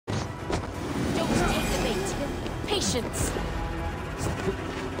Patience!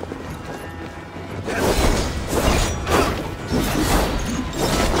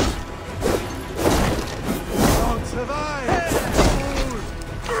 Don't survive!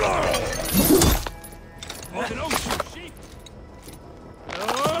 What an ocean sheep!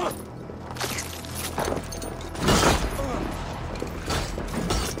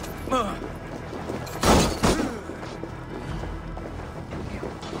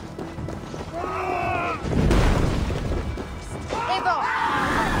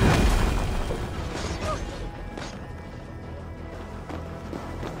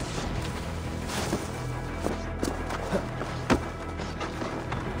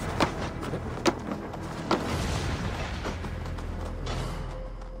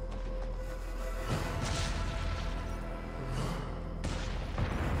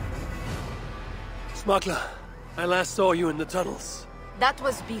 Smuggler, I last saw you in the tunnels. That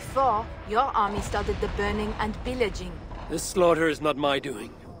was before your army started the burning and pillaging. This slaughter is not my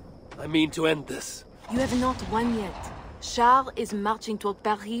doing. I mean to end this. You have not won yet. Charles is marching toward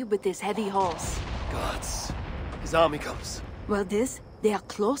Paris with his heavy horse. Gods. His army comes. Well, they are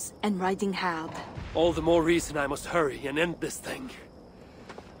close and riding hard. All the more reason I must hurry and end this thing.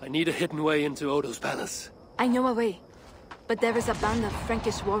 I need a hidden way into Odo's palace. I know a way. But there is a band of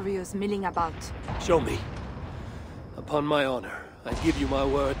Frankish warriors milling about. Show me. Upon my honor, I give you my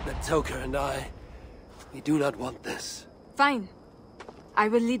word that Toker and we do not want this. Fine. I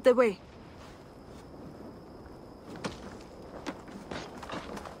will lead the way.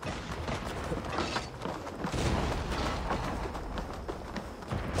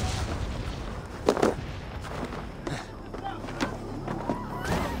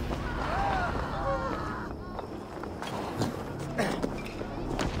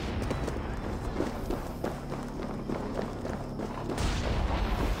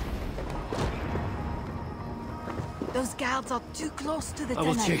 Those guards are too close to the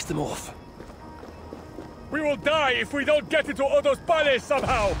tunnel. I will chase them off. We will die if we don't get into Odo's palace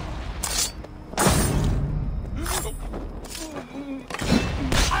somehow!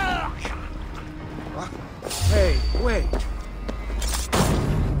 Hey, wait!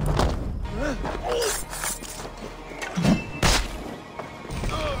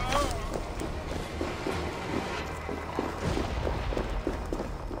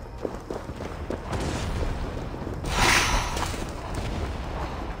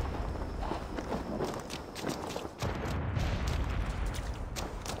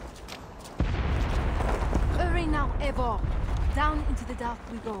 Hurry now, Eivor. Down into the dark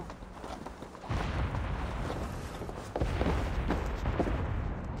we go.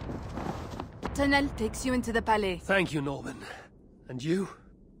 Tunnel takes you into the palais. Thank you, Norman. And you?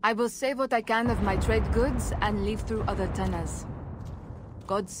 I will save what I can of my trade goods and leave through other tunnels.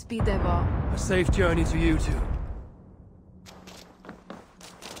 Godspeed, Eivor. A safe journey to you too.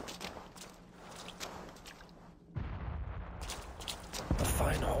 A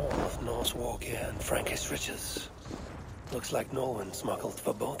fine haul of Norse war gear and Frankish riches. Looks like Norman smuggled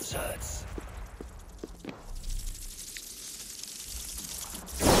for both sides.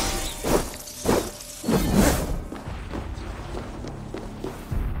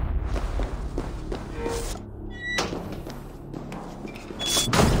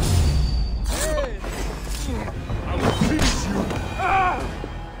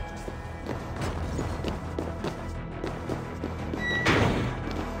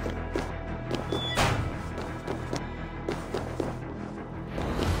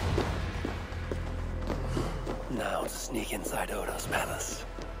 Now to sneak inside Odo's palace.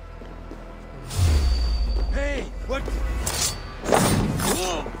 Hey, what?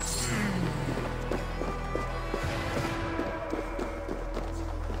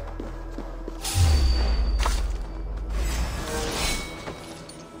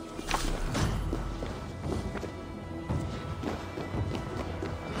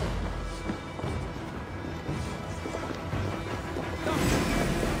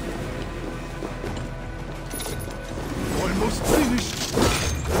 Almost finished.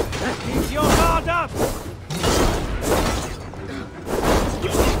 Keep your guard up!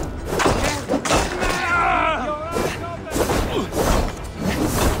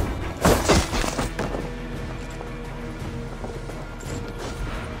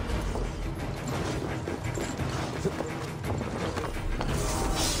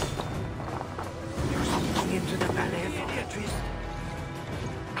 Into the ballet, Beatrice.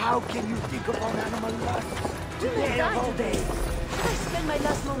 How can you think upon animal lust? Today of all days. Should I spend my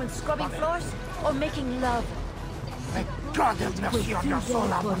last moments scrubbing floors or making love? May God have mercy on your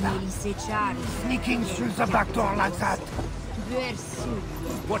soul, Amanda. Sneaking through the back door like that.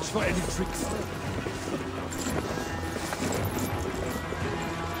 Watch for any tricks.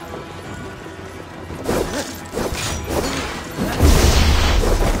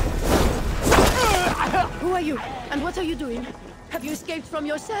 Who are you? And what are you doing? Have you escaped from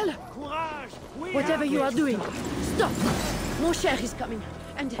your cell? Whatever you are doing, stop! Mon cher is coming,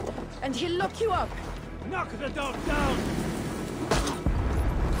 and he'll lock you up. Knock the dog down!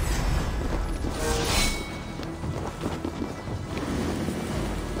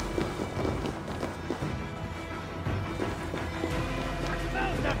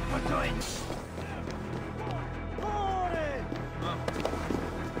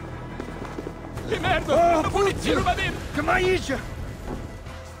 Che merda! La polizia lo va bene! Come aici?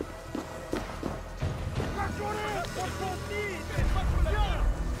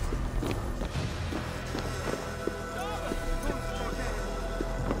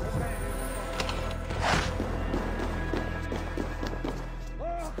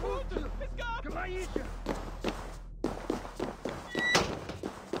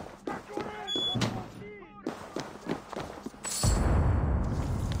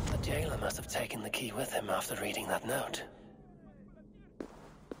 The jailer must have taken the key with him after reading that note.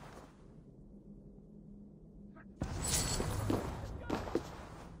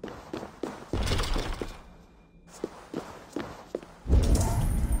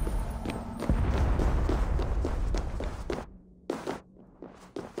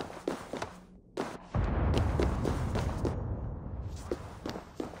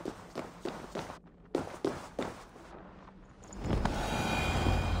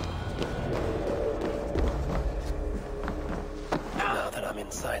 Now that I'm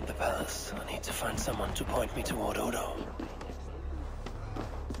inside the palace, I need to find someone to point me toward Odo.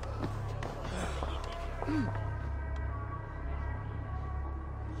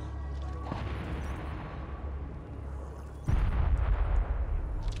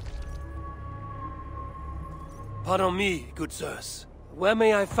 Pardon me, good sirs. Where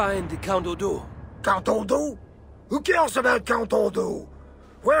may I find Count Odo? Count Odo? Who cares about Count Odo?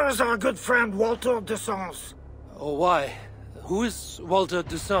 Where is our good friend Walter de Sens? Oh, why? Who is Walter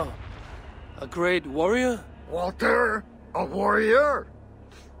de Sens? A great warrior? Walter? A warrior?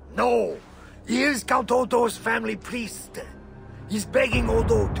 No. He is Count Odo's family priest. He's begging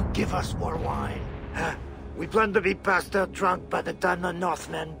Odo to give us more wine. Huh? We plan to be passed out drunk by the time the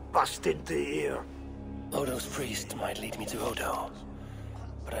Northmen bust into here. Odo's priest might lead me to Odo.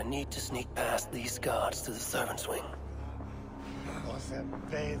 But I need to sneak past these guards to the servants' wing.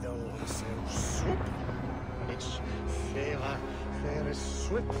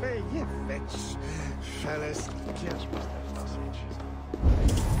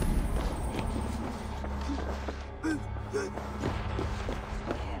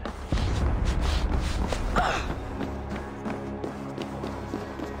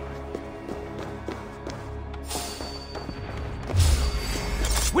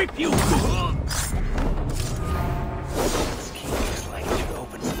 Whip you! This key looks like it should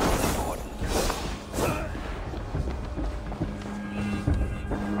open something important.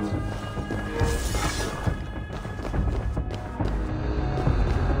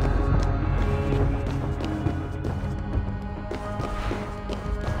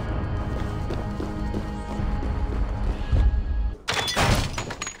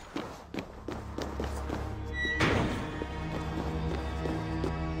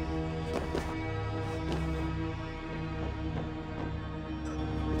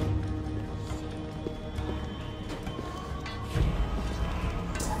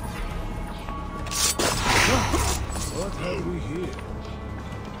 What have we here?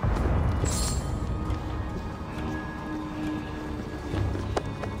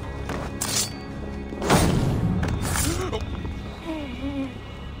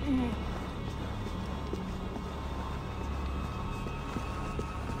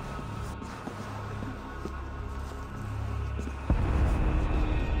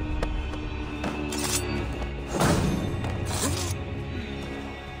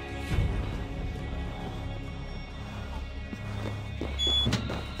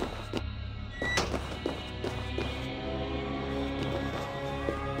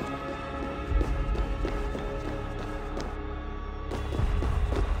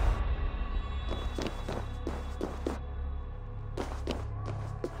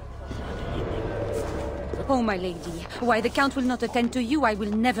 Oh, my lady, why the Count will not attend to you, I will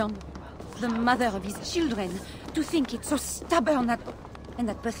never know. The mother of his children. To think it's so stubborn and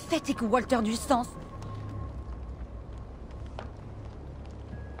that pathetic Walter du Sens.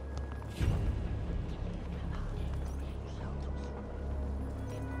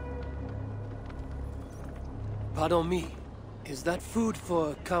 Pardon me. Is that food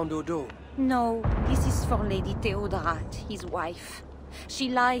for Count Odo? No, this is for Lady Theodorat, his wife. She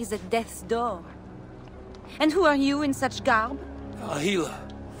lies at death's door. And who are you in such garb? A healer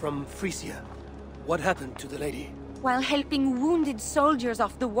from Frisia. What happened to the lady? While helping wounded soldiers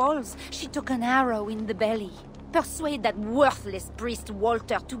off the walls, she took an arrow in the belly. Persuade that worthless priest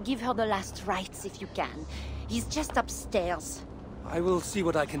Walter to give her the last rites if you can. He's just upstairs. I will see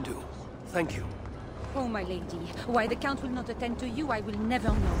what I can do. Thank you. Oh, my lady, why the Count will not attend to you, I will never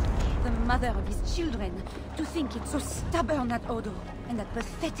know. The mother of his children. To think it's so stubborn at Odo. And that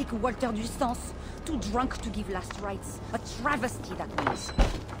pathetic Walter du Sens. Too drunk to give last rites. A travesty, that means.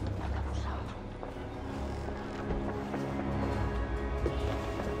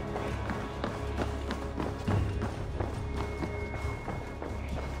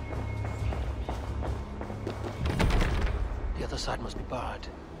 The other side must be barred.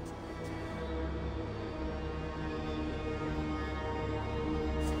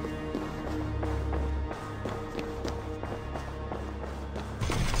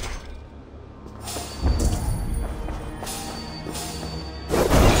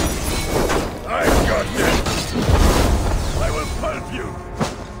 I've got this! I will pulp you!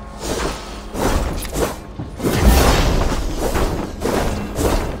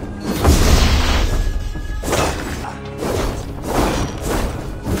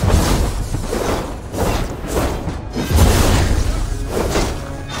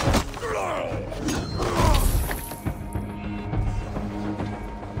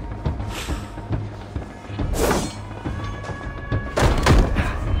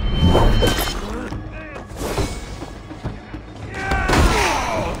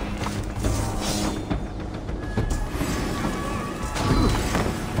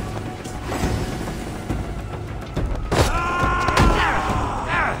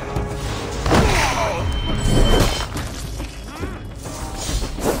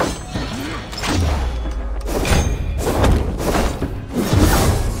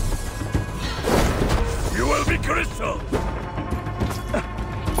 Crystal!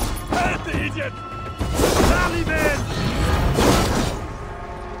 Help the idiot! Rally, men!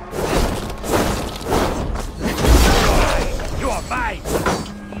 You are mine!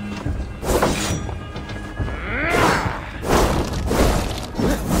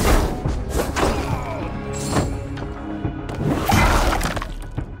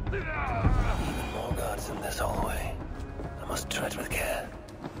 Even more guards in this hallway. I must tread with care.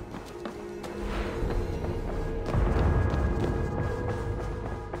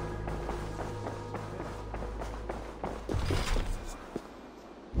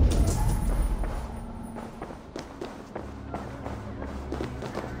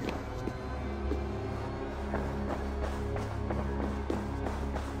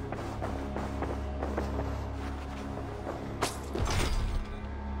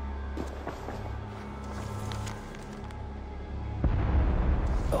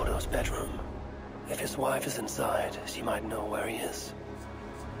 Odo's bedroom. If his wife is inside, she might know where he is.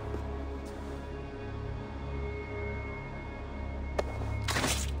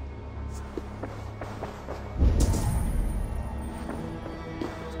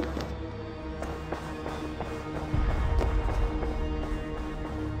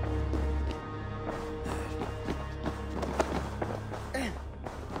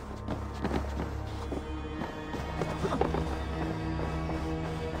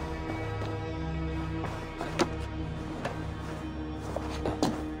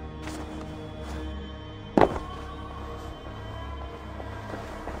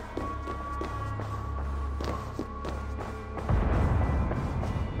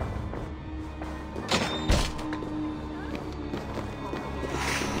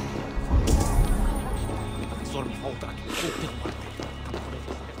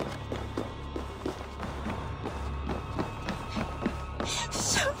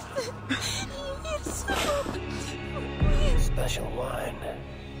 Special wine.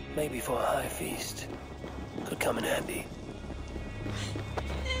 Maybe for a high feast. Could come in handy.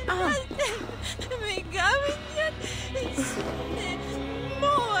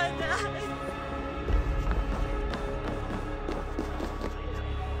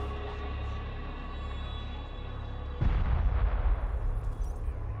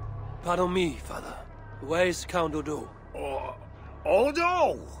 Pardon me, Father. Where is Count Odo?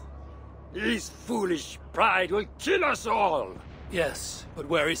 Odo! His foolish pride will kill us all! Yes, but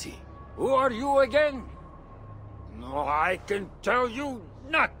where is he? Who are you again? No, I can tell you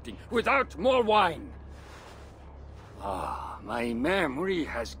nothing without more wine. Ah, my memory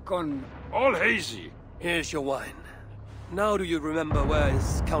has gone all hazy. Here's your wine. Now do you remember where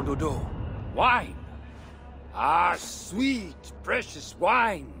is Count Odo? Wine? Ah, sweet, precious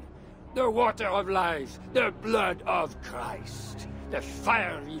wine. The water of life, the blood of Christ. The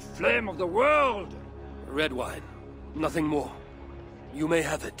fiery flame of the world. Red wine. Nothing more. You may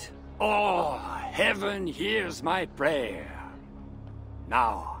have it. Oh, heaven hears my prayer.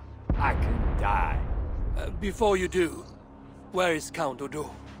 Now, I can die. Before you do, where is Count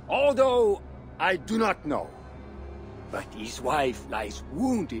Odo? Although I do not know. But his wife lies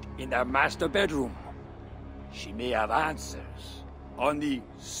wounded in their master bedroom. She may have answers. On the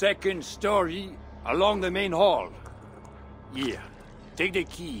second story, along the main hall. Here, take the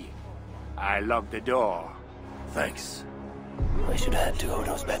key. I locked the door. Thanks. I should head to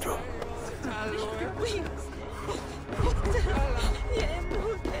Odo's bedroom.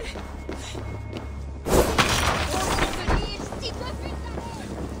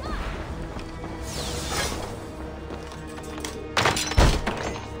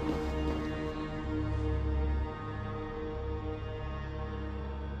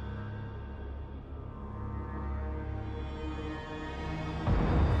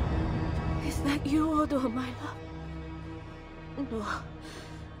 Is that you, Odo, my love? No.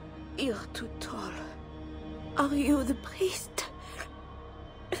 You're too tall. Are you the priest?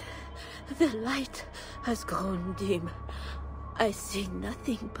 The light has grown dim. I see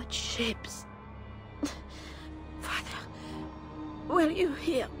nothing but shapes. Father, will you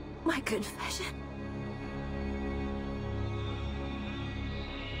hear my confession?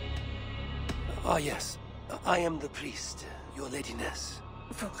 Ah, yes. I am the priest, your ladiness.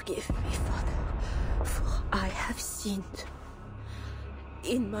 Forgive me, Father, for I have sinned.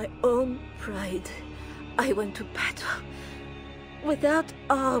 In my own pride, I went to battle without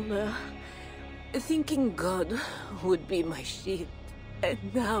armor, thinking God would be my shield. And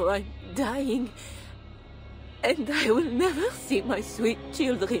now I'm dying, and I will never see my sweet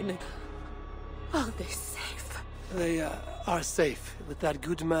children. Are they safe? They are safe with that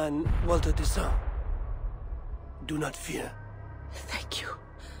good man, Walter Toussaint. Do not fear. Thank you.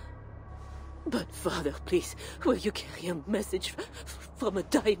 But, Father, please, will you carry a message from a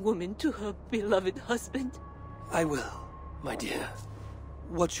dying woman to her beloved husband? I will, my dear.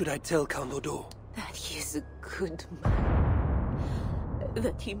 What should I tell Count Odo? That he is a good man.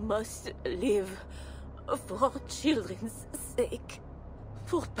 That he must live for children's sake.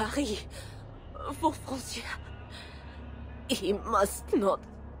 For Paris. For Francia. He must not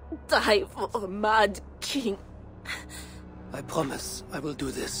die for a mad king. I promise I will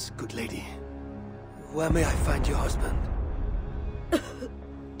do this, good lady. Where may I find your husband?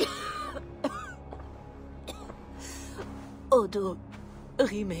 Odo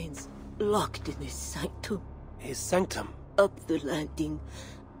remains locked in his sanctum. His sanctum? Up the landing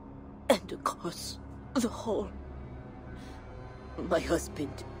and across the hall. My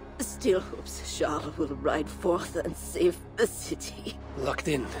husband still hopes Charles will ride forth and save the city. Locked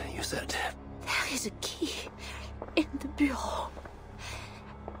in, you said. There is a key in the bureau.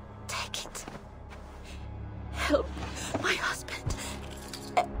 Take it. Help my husband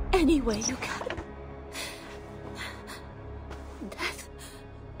any way you can. Death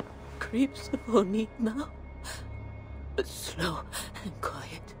creeps upon me now. Slow and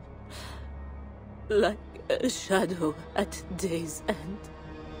quiet. Like a shadow at day's end.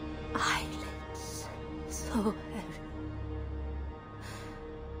 Eyelids so heavy.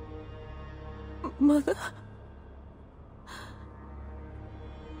 Mother,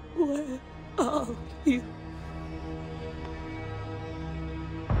 where are you?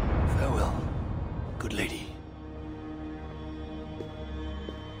 Farewell, good lady.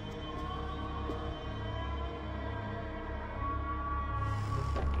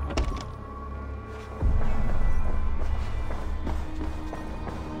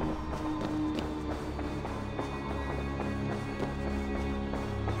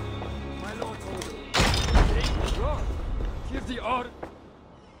 My lord Odo, take God. Give the order.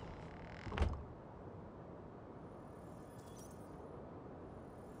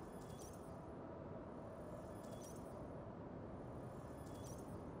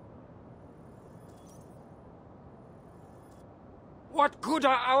 What good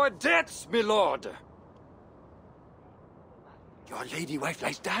are our deaths, my lord? Your lady wife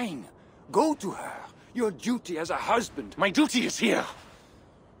lies dying. Go to her. Your duty as a husband. My duty is here.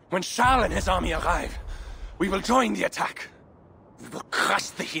 When Charles and his army arrive, we will join the attack. We will crush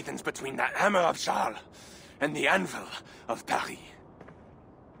the heathens between the hammer of Charles and the anvil of Paris.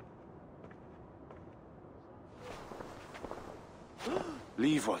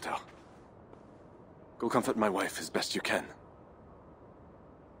 Leave, Walter. Go comfort my wife as best you can.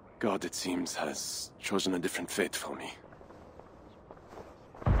 God, it seems, has chosen a different fate for me.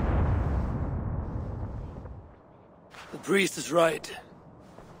 The priest is right.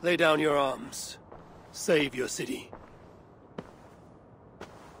 Lay down your arms. Save your city.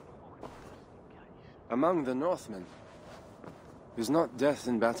 Among the Northmen, is not death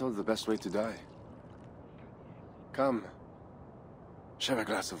in battle the best way to die? Come, share a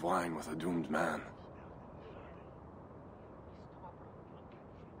glass of wine with a doomed man.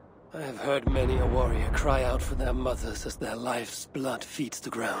 I have heard many a warrior cry out for their mothers as their life's blood feeds the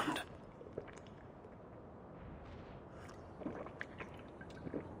ground.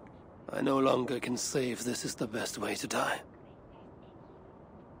 I no longer can say if this is the best way to die.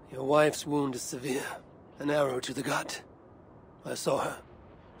 Your wife's wound is severe. An arrow to the gut. I saw her.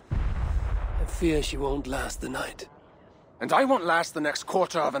 I fear she won't last the night. And I won't last the next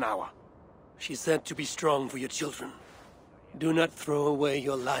quarter of an hour. She said to be strong for your children. Do not throw away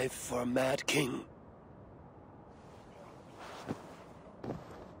your life for a mad king.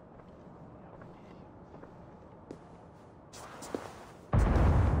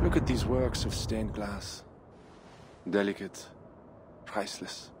 Look at these works of stained glass. Delicate,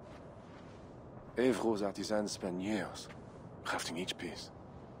 priceless. Evro's artisans spend years crafting each piece.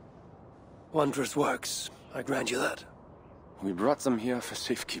 Wondrous works, I grant you that. We brought them here for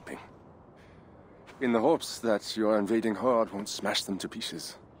safekeeping. In the hopes that your invading horde won't smash them to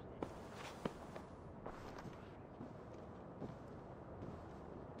pieces.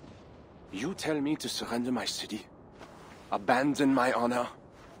 You tell me to surrender my city? Abandon my honor?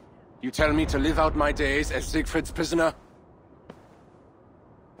 You tell me to live out my days as Siegfried's prisoner?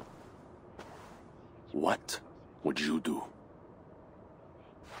 What would you do?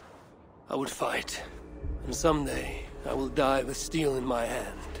 I would fight. And someday, I will die with steel in my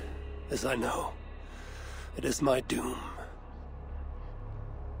hand. As I know, it is my doom.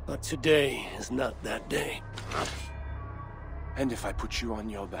 But today is not that day. And if I put you on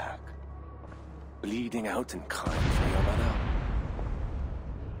your back, bleeding out and crying for your mother?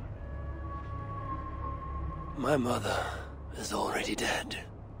 My mother is already dead.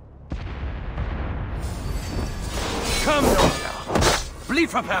 Come, warrior! Bleed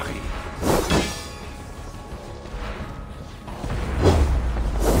for Paris!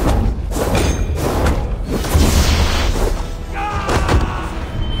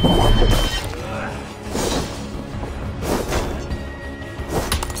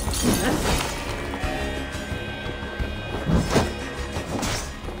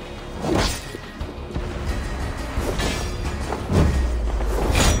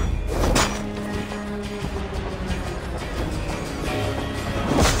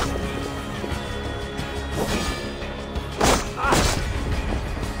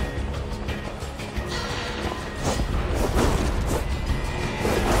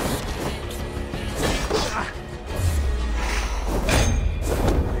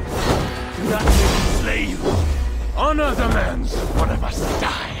 Honor demands one of us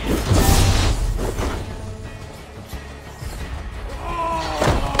die.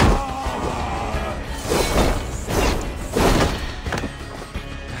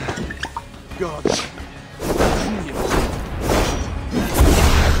 God.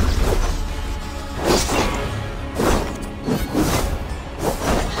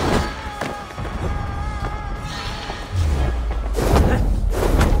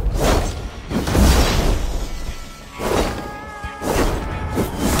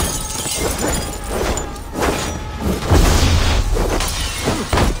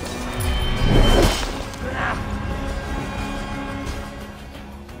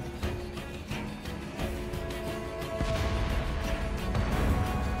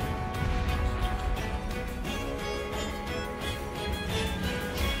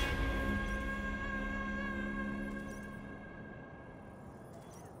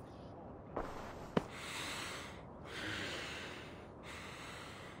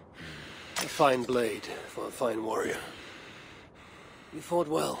 A fine blade for a fine warrior. You fought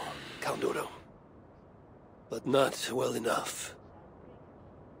well, Count Odo. But not well enough.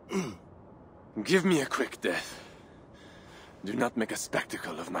 Give me a quick death. Do not make a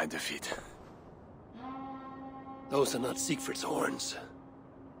spectacle of my defeat. Those are not Siegfried's horns.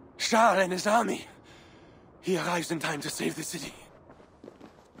 Charles and his army. He arrives in time to save the city.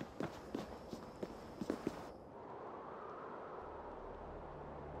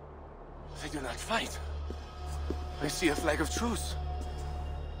 They do not fight. I see a flag of truce.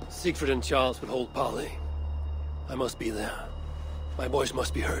 Siegfried and Charles would hold parley. I must be there. My boys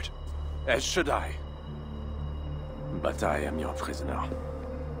must be hurt. As should I. But I am your prisoner.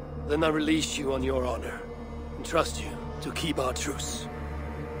 Then I release you on your honor, and trust you to keep our truce.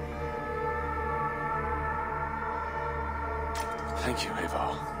 Thank you,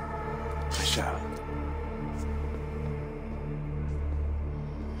 Eivor. I shall.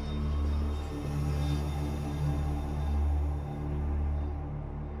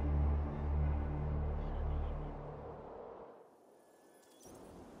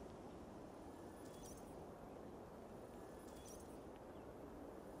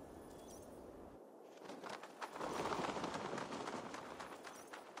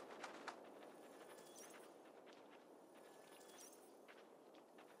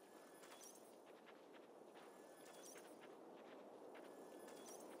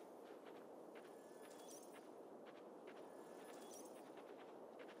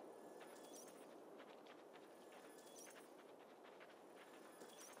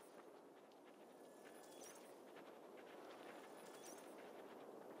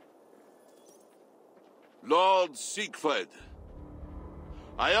 Lord Siegfried,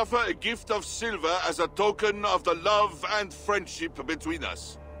 I offer a gift of silver as a token of the love and friendship between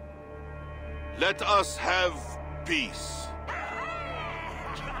us. Let us have peace.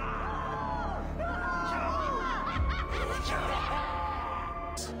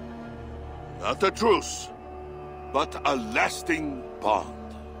 Not a truce, but a lasting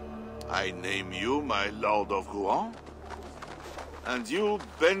bond. I name you my Lord of Rouen, and you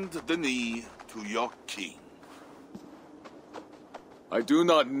bend the knee to your king. I do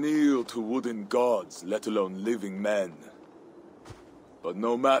not kneel to wooden gods, let alone living men. But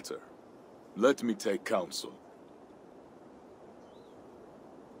no matter. Let me take counsel.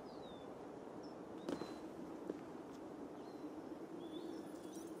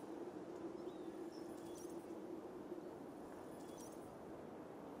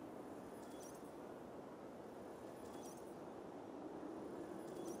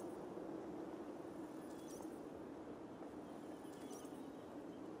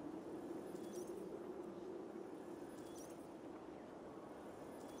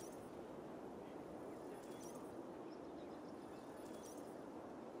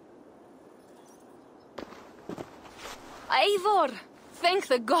 Eivor! Thank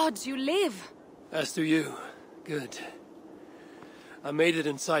the gods you live! As do you. Good. I made it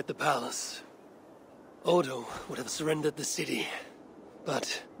inside the palace. Odo would have surrendered the city,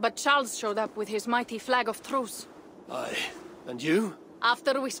 but... But Charles showed up with his mighty flag of truce. Aye. And you?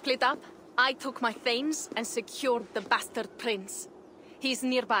 After we split up, I took my thanes and secured the bastard prince. He's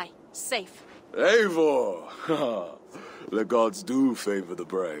nearby, safe. Eivor! The gods do favor the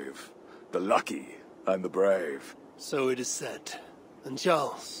brave, the lucky, and the brave. So it is said. And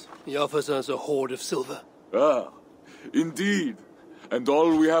Charles, he offers us a hoard of silver. Ah, indeed. And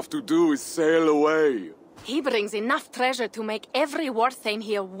all we have to do is sail away. He brings enough treasure to make every Warthane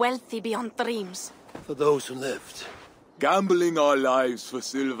here wealthy beyond dreams. For those who lived. Gambling our lives for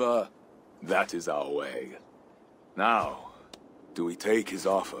silver, that is our way. Now, do we take his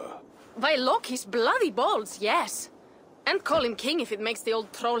offer? By Loki's bloody balls, yes. And call him king if it makes the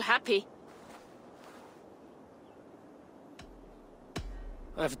old troll happy.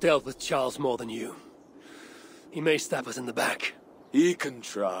 I've dealt with Charles more than you. He may stab us in the back. He can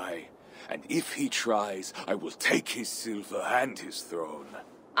try. And if he tries, I will take his silver and his throne.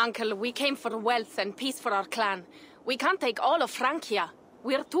 Uncle, we came for wealth and peace for our clan. We can't take all of Francia.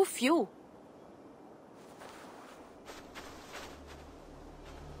 We're too few.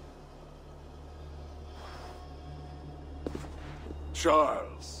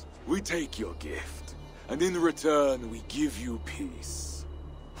 Charles, we take your gift, and in return we give you peace.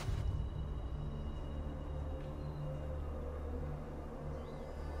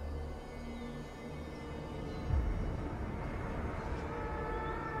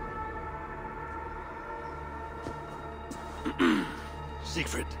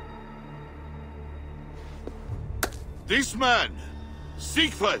 Siegfried. This man,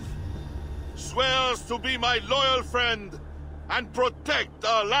 Siegfried, swears to be my loyal friend and protect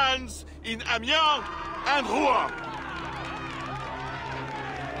our lands in Amiens and Rouen.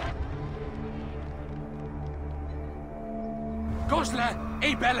 Gosselin,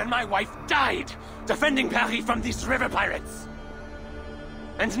 Abel and my wife died defending Paris from these river pirates.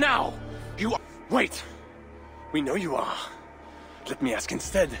 And now, you are... Wait! We know you are. Let me ask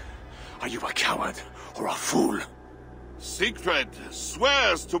instead, are you a coward or a fool? Siegfried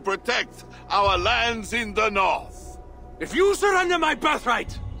swears to protect our lands in the north. If you surrender my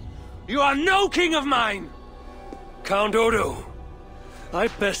birthright, you are no king of mine! Count Odo, I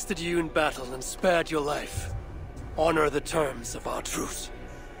bested you in battle and spared your life. Honor the terms of our truce.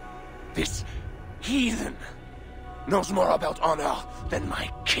 This heathen knows more about honor than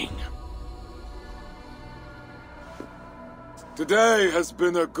my king. Today has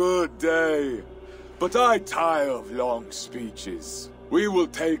been a good day, but I tire of long speeches. We will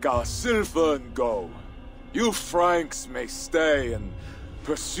take our silver and go. You Franks may stay and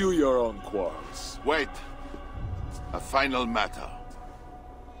pursue your own quarrels. Wait. A final matter.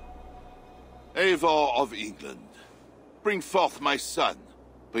 Eivor of England, bring forth my son,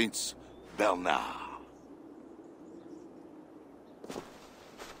 Prince Bernard.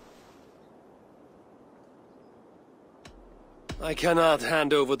 I cannot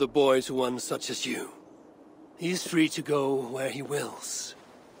hand over the boy to one such as you. He's free to go where he wills.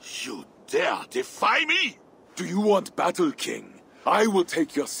 You dare defy me? Do you want battle, King? I will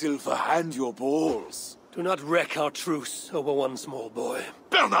take your silver and your balls. Do not wreck our truce over one small boy.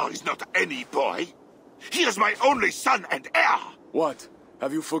 Bernard is not any boy. He is my only son and heir. What?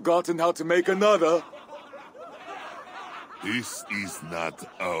 Have you forgotten how to make another? This is not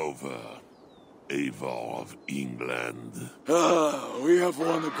over. Eivor of England. Ah, we have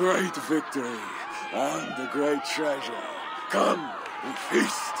won a great victory and a great treasure. Come, we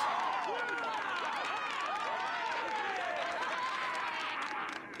feast.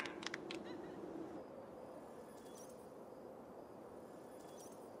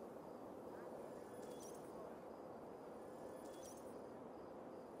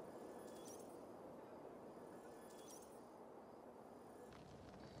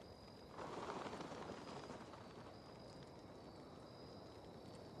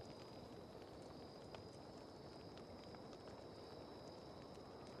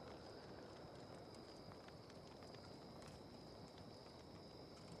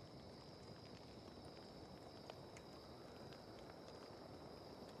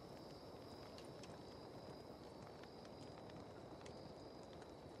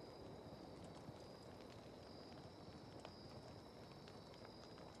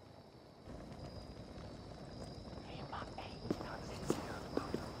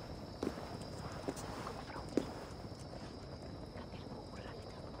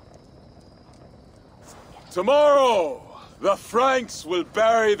 Tomorrow, the Franks will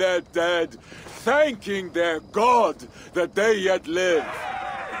bury their dead, thanking their god that they yet live.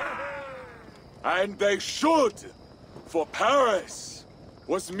 And they should, for Paris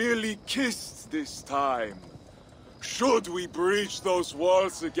was merely kissed this time. Should we breach those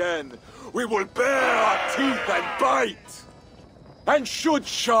walls again, we will bare our teeth and bite. And should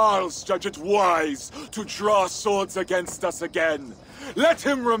Charles judge it wise to draw swords against us again, let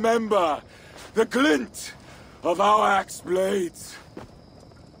him remember the glint of our axe blades.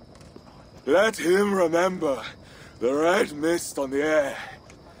 Let him remember the red mist on the air,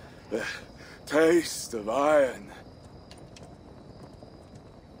 the taste of iron.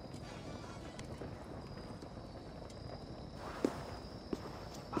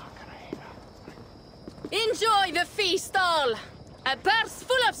 Enjoy the feast all! A purse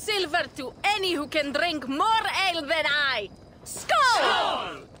full of silver to any who can drink more ale than I! Skål!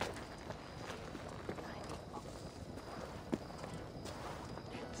 Skål!